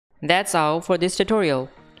That's all for this tutorial.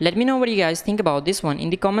 Let me know what you guys think about this one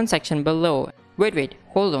in the comment section below. Wait,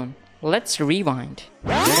 hold on. Let's rewind.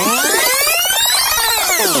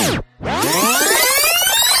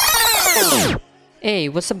 Hey,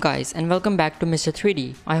 what's up guys, and welcome back to Mr.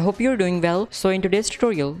 3D. I hope you're doing well. So in today's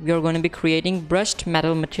tutorial, we are going to be creating brushed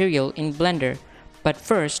metal material in Blender. But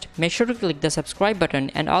first, make sure to click the subscribe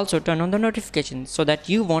button and also turn on the notifications so that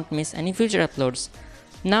you won't miss any future uploads.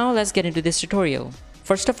 Now let's get into this tutorial.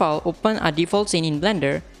 First of all, open a default scene in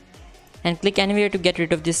Blender and click anywhere to get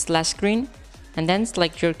rid of this slash screen, and then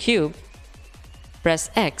select your cube, press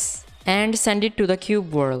X and send it to the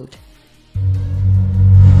cube world.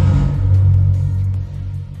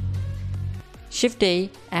 Shift A,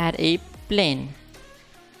 add a plane.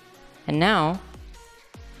 And now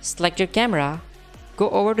select your camera, go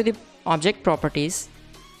over to the object properties.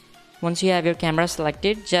 Once you have your camera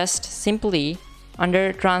selected, just simply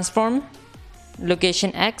under transform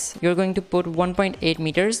location X, you're going to put 1.8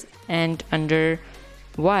 meters, and under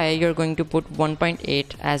Y you're going to put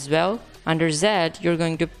 1.8 as well. Under Z you're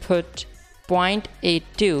going to put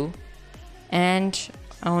 0.82, and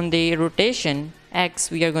on the rotation X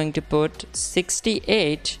we are going to put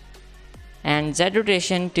 68 and Z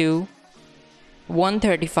rotation to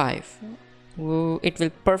 135. It will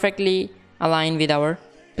perfectly align with our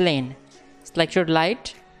plane. Select your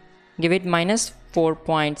light, give it minus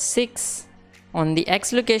 4.6 on the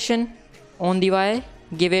X location. On the Y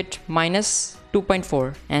give it minus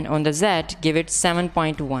 2.4, and on the Z give it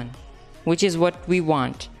 7.1, which is what we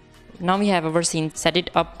want. Now we have our scene set it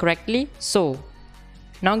up correctly. So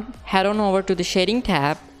now head on over to the shading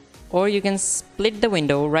tab, or you can split the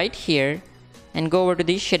window right here and go over to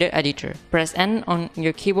the shader editor. Press N on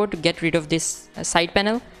your keyboard to get rid of this side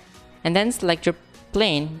panel, and then select your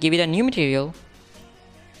plane, give it a new material,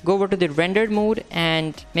 go over to the rendered mode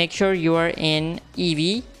and make sure you are in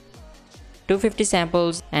Eevee 250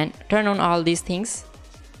 samples and turn on all these things.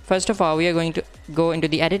 First of all, we are going to go into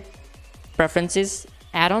the edit preferences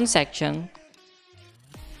add-on section,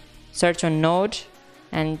 search on node,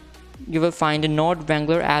 and you will find a node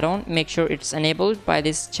wrangler add-on. Make sure it's enabled by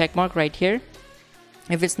this check mark right here.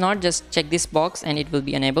 If it's not, just check this box and it will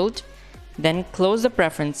be enabled. Then close the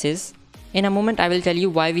preferences. In a moment I will tell you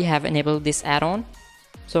why we have enabled this add-on.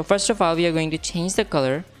 So first of all, we are going to change the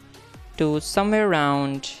color to somewhere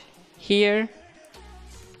around here.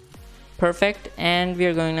 Perfect. And we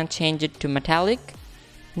are going to change it to metallic.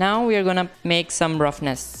 Now we are going to make some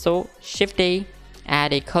roughness. So Shift A,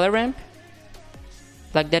 add a color ramp.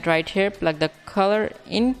 Plug that right here, plug the color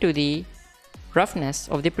into the roughness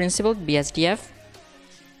of the principled BSDF,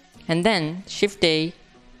 and then Shift A,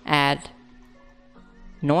 add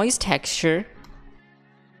noise texture,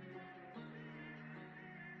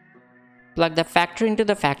 plug the factor into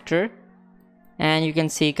the factor, and you can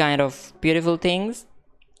see kind of beautiful things.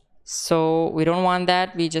 So we don't want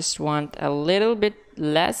that, we just want a little bit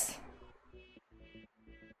less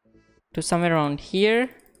to somewhere around here.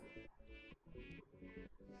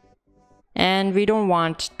 And we don't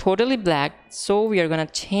want totally black, so we are gonna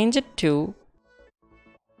change it to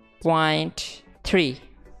 0.3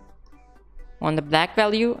 on the black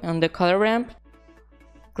value. On the color ramp,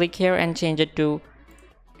 click here and change it to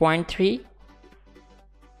 0.3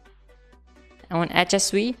 on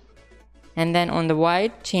HSV, and then on the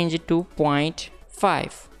white change it to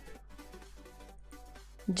 0.5,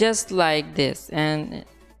 just like this, and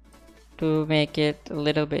to make it a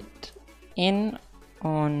little bit in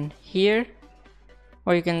on here,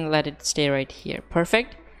 or you can let it stay right here.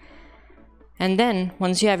 Perfect. And then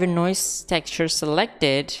once you have your noise texture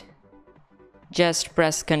selected, just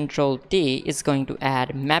press Ctrl T. It's going to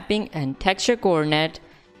add mapping and texture coordinate,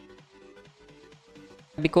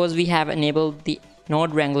 because we have enabled the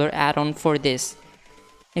node wrangler add-on for this.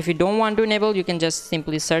 If you don't want to enable, you can just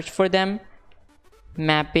simply search for them,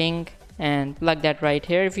 mapping, and plug that right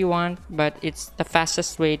here if you want, but it's the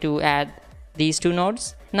fastest way to add these two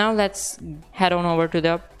nodes. Now let's head on over to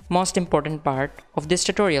the most important part of this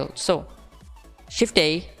tutorial. So Shift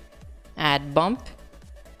A, add bump,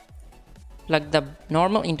 plug the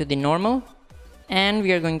normal into the normal, and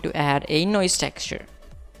we are going to add a noise texture.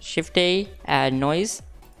 Shift A, add noise,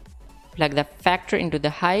 plug the factor into the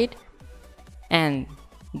height, and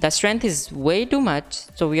the strength is way too much,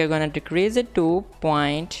 so we are going to decrease it to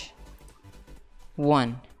 0.1.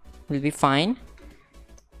 will be fine.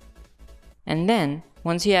 And then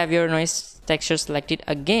once you have your noise texture selected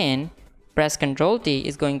again, press Ctrl T.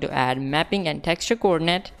 Is going to add mapping and texture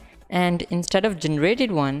coordinate, and instead of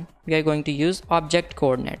generated one, we are going to use object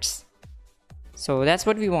coordinates. So that's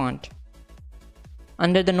what we want.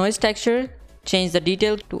 Under the noise texture, change the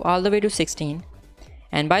detail to all the way to 16,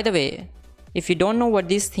 And by the way, if you don't know what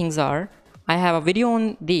these things are, I have a video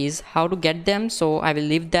on these, how to get them, so I will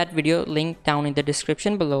leave that video link down in the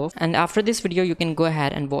description below, and after this video you can go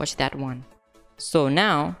ahead and watch that one. So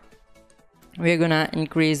now we're gonna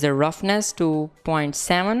increase the roughness to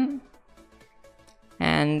 0.7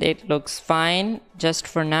 and it looks fine just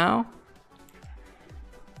for now.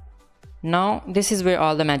 Now this is where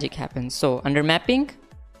all the magic happens. So under mapping,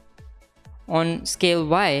 on scale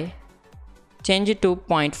Y, change it to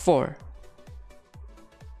 0.4,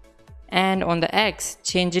 and on the X,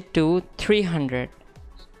 change it to 300.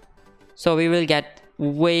 So we will get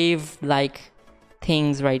wave like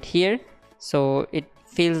things right here, so it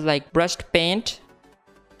feels like brushed paint.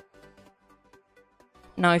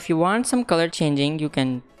 Now if you want some color changing, you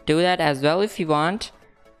can do that as well if you want,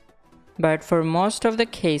 but for most of the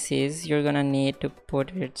cases you're gonna need to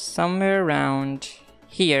put it somewhere around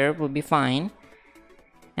here, will be fine.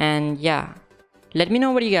 And yeah, let me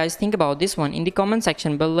know what you guys think about this one in the comment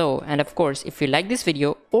section below, and of course if you like this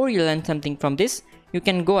video or you learned something from this, you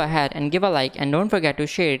can go ahead and give a like, and don't forget to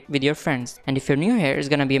share it with your friends. And if you're new here, it's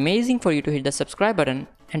gonna be amazing for you to hit the subscribe button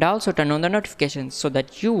and also turn on the notifications so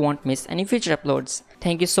that you won't miss any future uploads.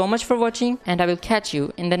 Thank you so much for watching, and I will catch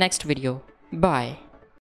you in the next video. Bye.